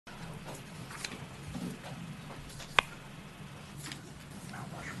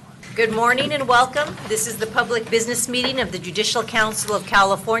Good morning and welcome. This is the public business meeting of the Judicial Council of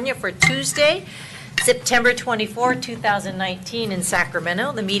California for Tuesday, September 24, 2019 in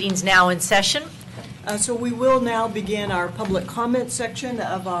Sacramento. The meeting's now in session. So we will now begin our public comment section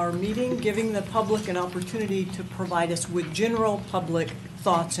of our meeting, giving the public an opportunity to provide us with general public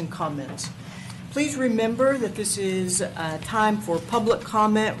thoughts and comments. Please remember that this is time for public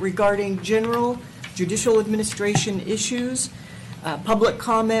comment regarding general judicial administration issues. Public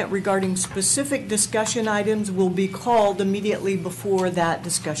comment regarding specific discussion items will be called immediately before that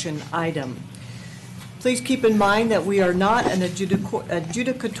discussion item. Please keep in mind that we are not an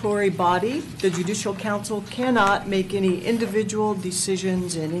adjudicatory body. The Judicial Council cannot make any individual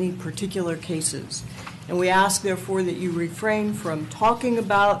decisions in any particular cases. And we ask, therefore, that you refrain from talking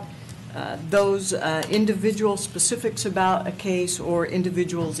about those individual specifics about a case or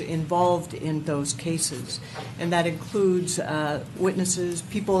individuals involved in those cases. And that includes witnesses,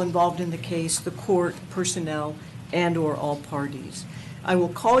 people involved in the case, the court, personnel, and or all parties. I will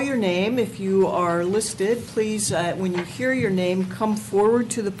call your name. If you are listed, please, when you hear your name, come forward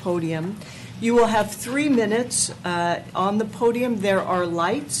to the podium. You will have 3 minutes on the podium. There are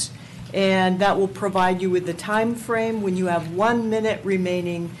lights, and that will provide you with the time frame. When you have 1 minute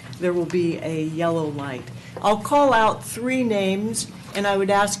remaining, there will be a yellow light. I'll call out 3 names, and I would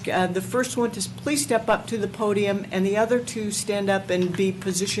ask the first one to please step up to the podium, and the other 2 stand up and be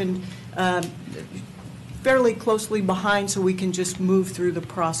positioned fairly closely behind so we can just move through the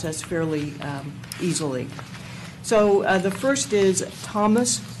process fairly easily. So the first is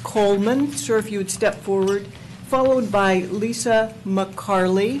Thomas Coleman. Sir, if you would step forward, followed by Lisa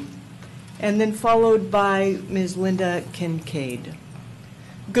MacCarley, and then followed by Ms. Linda Kincaid.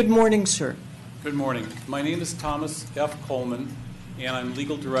 Good morning, sir. Good morning. My name is Thomas F. Coleman, and I'm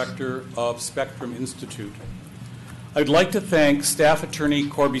Legal Director of Spectrum Institute. I'd like to thank Staff Attorney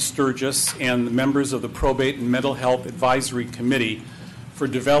Corby Sturgis and the members of the Probate and Mental Health Advisory Committee for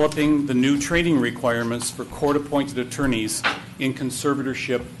developing the new training requirements for court-appointed attorneys in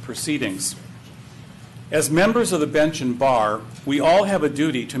conservatorship proceedings. As members of the bench and bar, we all have a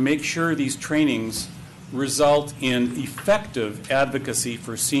duty to make sure these trainings result in effective advocacy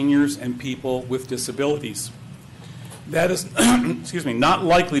for seniors and people with disabilities. That is not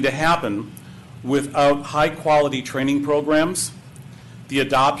likely to happen without high-quality training programs, the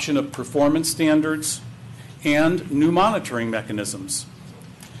adoption of performance standards, and new monitoring mechanisms.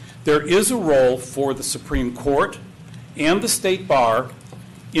 There is a role for the Supreme Court and the State Bar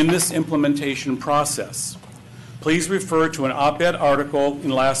in this implementation process. Please refer to an op-ed article in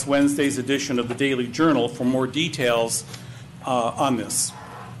last Wednesday's edition of the Daily Journal for more details on this.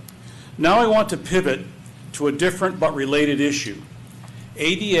 Now I want to pivot to a different but related issue: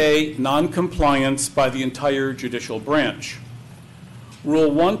 ADA noncompliance by the entire judicial branch.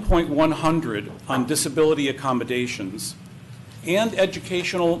 Rule 1.100 on disability accommodations and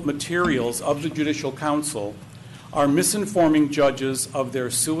educational materials of the Judicial Council are misinforming judges of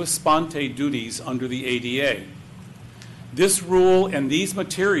their sua sponte duties under the ADA. This rule and these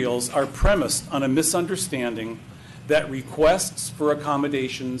materials are premised on a misunderstanding that requests for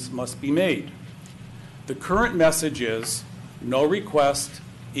accommodations must be made. The current message is no request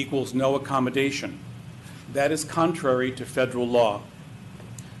equals no accommodation. That is contrary to federal law.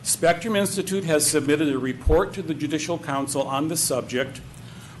 Spectrum Institute has submitted a report to the Judicial Council on this subject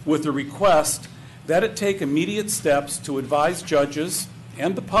with a request that it take immediate steps to advise judges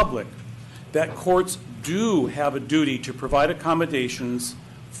and the public that courts do have a duty to provide accommodations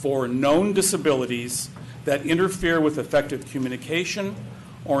for known disabilities that interfere with effective communication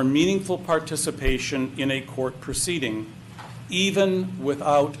or meaningful participation in a court proceeding, even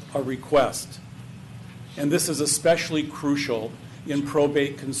without a request. And this is especially crucial in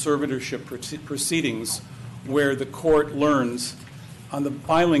probate conservatorship proceedings, where the court learns on the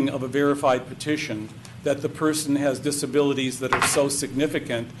filing of a verified petition that the person has disabilities that are so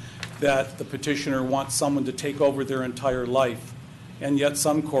significant that the petitioner wants someone to take over their entire life, and yet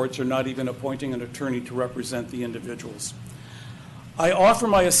some courts are not even appointing an attorney to represent the individuals. I offer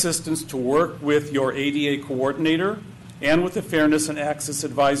my assistance to work with your ADA coordinator and with the Fairness and Access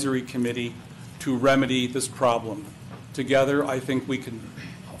Advisory Committee to remedy this problem. Together, I think we can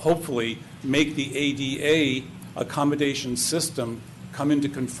hopefully make the ADA accommodation system come into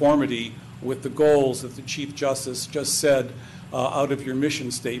conformity with the goals that the Chief Justice just said out of your mission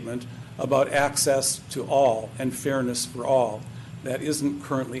statement about access to all and fairness for all. That isn't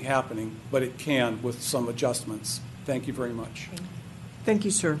currently happening, but it can with some adjustments. Thank you very much. Thank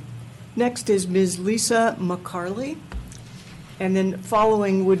you, sir. Next is Ms. Lisa MacCarley, and then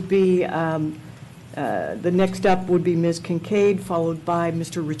following would be The next up would be Ms. Kincaid, followed by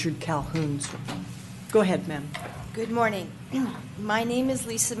Mr. Richard Calhoun. So, go ahead, ma'am. Good morning. My name is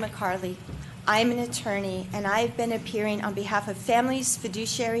Lisa MacCarley. I'm an attorney, and I've been appearing on behalf of families,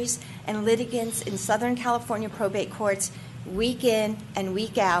 fiduciaries, and litigants in Southern California probate courts week in and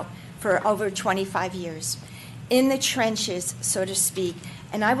week out for over 25 years. In the trenches, so to speak,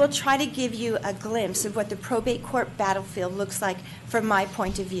 and I will try to give you a glimpse of what the probate court battlefield looks like from my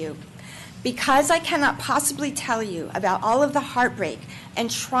point of view. Because I cannot possibly tell you about all of the heartbreak and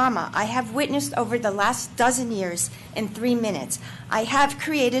trauma I have witnessed over the last dozen years in 3 minutes, I have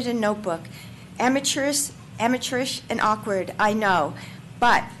created a notebook. Amateurish and awkward, I know,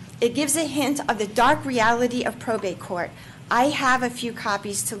 but it gives a hint of the dark reality of probate court. I have a few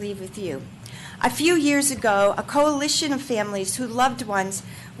copies to leave with you. A few years ago, a coalition of families whose loved ones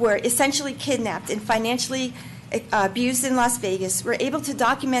were essentially kidnapped and financially abused in Las Vegas were able to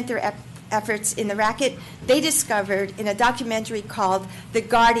document their efforts in the racket they discovered in a documentary called The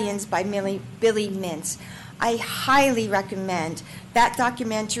Guardians by Billy Mintz. I highly recommend that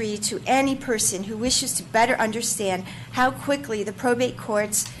documentary to any person who wishes to better understand how quickly the probate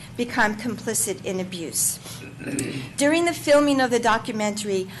courts become complicit in abuse. During the filming of the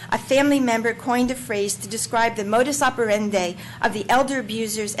documentary, a family member coined a phrase to describe the modus operandi of the elder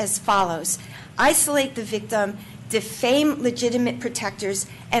abusers as follows: isolate the victim, defame legitimate protectors,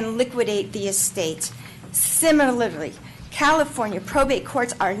 and liquidate the estate. Similarly, California probate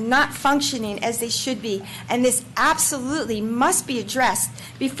courts are not functioning as they should be, and this absolutely must be addressed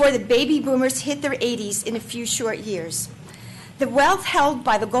before the baby boomers hit their 80s in a few short years. The wealth held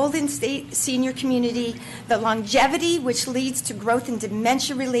by the Golden State senior community, the longevity which leads to growth in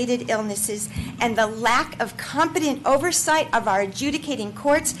dementia-related illnesses, and the lack of competent oversight of our adjudicating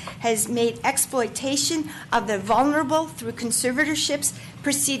courts has made exploitation of the vulnerable through conservatorships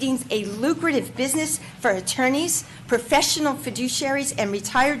proceedings a lucrative business for attorneys, professional fiduciaries, and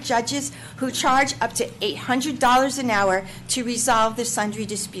retired judges who charge up to $800 an hour to resolve their sundry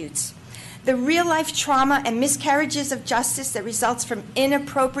disputes. The real-life trauma and miscarriages of justice that results from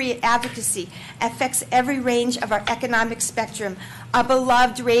inappropriate advocacy affects every range of our economic spectrum. A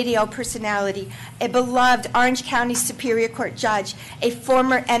beloved radio personality, a beloved Orange County Superior Court judge, a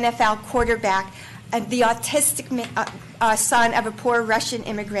former NFL quarterback, the autistic son of a poor Russian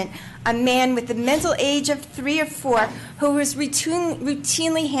immigrant, a man with the mental age of 3 or 4 who was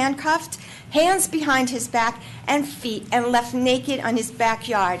routinely handcuffed, hands behind his back and feet, and left naked on his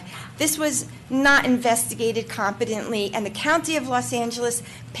backyard. This was not investigated competently, and the County of Los Angeles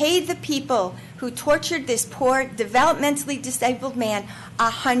paid the people who tortured this poor, developmentally disabled man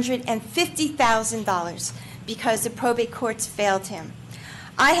 $150,000 because the probate courts failed him.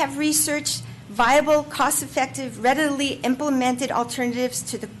 I have researched viable, cost-effective, readily implemented alternatives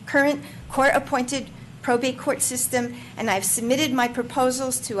to the current court-appointed probate court system, and I've submitted my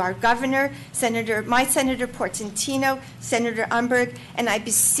proposals to our governor, Senator Portantino, Senator Umberg, and I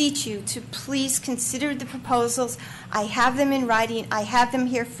beseech you to please consider the proposals. I have them in writing. I have them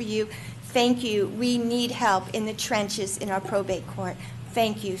here for you. Thank you. We need help in the trenches in our probate court.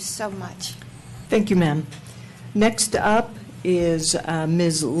 Thank you so much. Thank you, ma'am. Next up is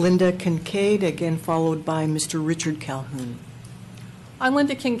Ms. Linda Kincaid, again followed by Mr. Richard Calhoun. I'm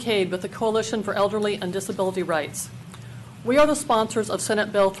Linda Kincaid with the Coalition for Elderly and Disability Rights. We are the sponsors of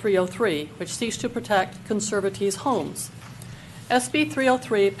Senate Bill 303, which seeks to protect conservatees' homes. SB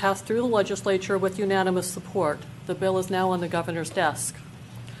 303 passed through the legislature with unanimous support. The bill is now on the governor's desk.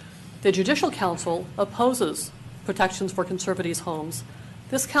 The Judicial Council opposes protections for conservatees' homes.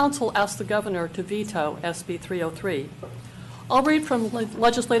 This council asked the governor to veto SB 303. I'll read from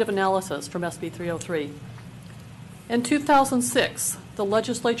legislative analysis from SB 303. In 2006, the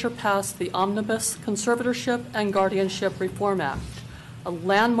legislature passed the Omnibus Conservatorship and Guardianship Reform Act, a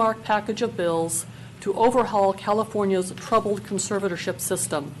landmark package of bills to overhaul California's troubled conservatorship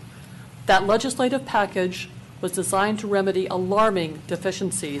system. That legislative package was designed to remedy alarming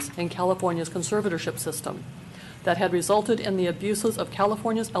deficiencies in California's conservatorship system that had resulted in the abuses of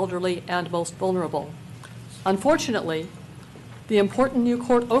California's elderly and most vulnerable. Unfortunately, the important new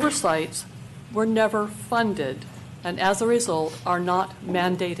court oversights were never funded, and as a result are not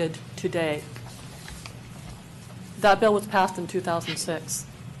mandated today. That bill was passed in 2006.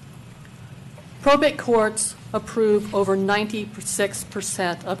 Probate courts approve over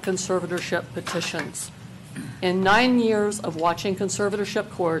 96% of conservatorship petitions. In 9 years of watching conservatorship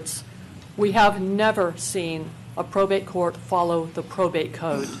courts, we have never seen a probate court follow the probate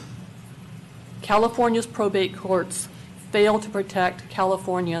code. California's probate courts fail to protect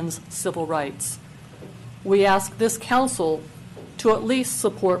Californians' civil rights. We ask this council to at least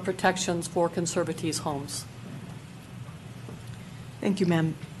support protections for conservatees' homes. Thank you,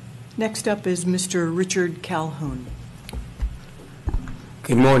 ma'am. Next up is Mr. Richard Calhoun.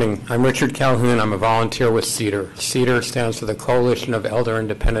 Good morning. I'm Richard Calhoun. I'm a volunteer with CEDAR. CEDAR stands for the Coalition of Elder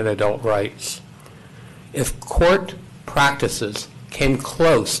Independent Adult Rights. If court practices came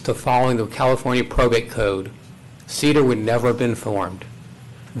close to following the California Probate Code, CEDAR would never have been formed.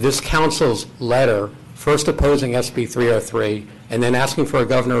 This council's letter, first opposing SB 303 and then asking for a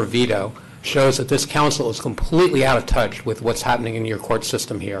governor veto, shows that this council is completely out of touch with what's happening in your court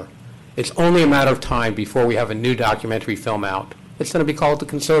system here. It's only a matter of time before we have a new documentary film out. It's going to be called The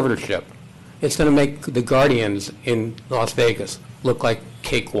Conservatorship. It's going to make the Guardians in Las Vegas look like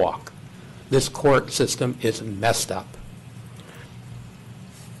cakewalk. This court system is messed up.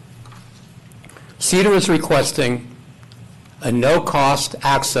 CEDAR is requesting a no-cost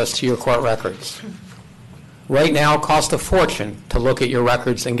access to your court records. Right now, it costs a fortune to look at your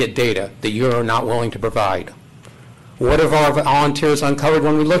records and get data that you are not willing to provide. What have our volunteers uncovered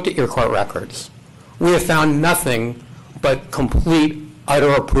when we looked at your court records? We have found nothing but complete,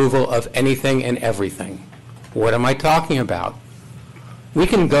 utter approval of anything and everything. What am I talking about? We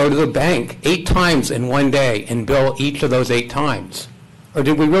can go to the bank 8 times in one day and bill each of those 8 times. Or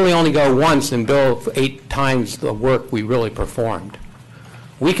did we really only go once and bill 8 times the work we really performed?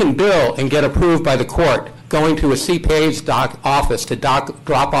 We can bill and get approved by the court going to a CPA's office to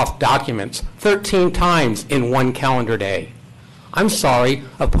drop off documents 13 times in one calendar day. I'm sorry,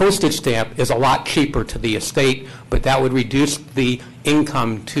 a postage stamp is a lot cheaper to the estate, but that would reduce the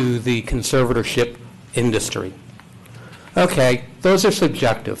income to the conservatorship industry. Okay, those are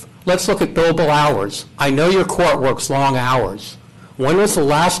subjective. Let's look at billable hours. I know your court works long hours. When was the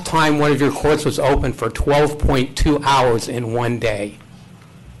last time one of your courts was open for 12.2 hours in one day?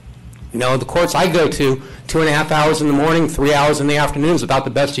 You know, the courts I go to, 2.5 hours in the morning, 3 hours in the afternoon is about the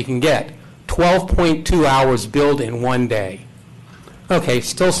best you can get. 12.2 hours billed in one day. Okay,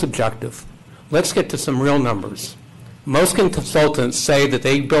 still subjective. Let's get to some real numbers. Most consultants say that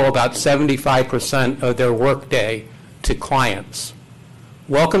they bill about 75% of their workday to clients.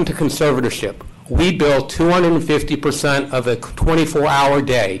 Welcome to conservatorship. We bill 250% of a 24-hour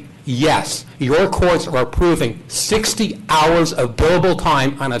day. Yes, your courts are approving 60 hours of billable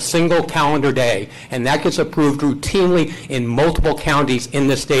time on a single calendar day, and that gets approved routinely in multiple counties in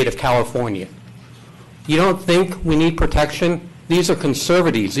the state of California. You don't think we need protection? These are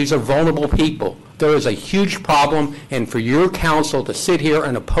conservatives. These are vulnerable people. There is a huge problem, and for your council to sit here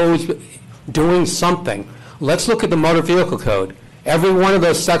and oppose doing something, let's look at the motor vehicle code. Every one of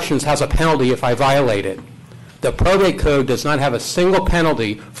those sections has a penalty if I violate it. The probate code does not have a single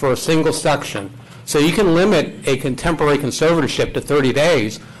penalty for a single section. So you can limit a contemporary conservatorship to 30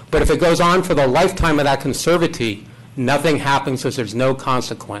 days, but if it goes on for the lifetime of that conservatee, nothing happens because there's no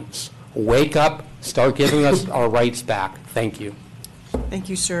consequence. Wake up, start giving us our rights back. Thank you. Thank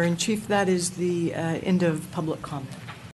you, sir. And Chief, that is the end of public comment.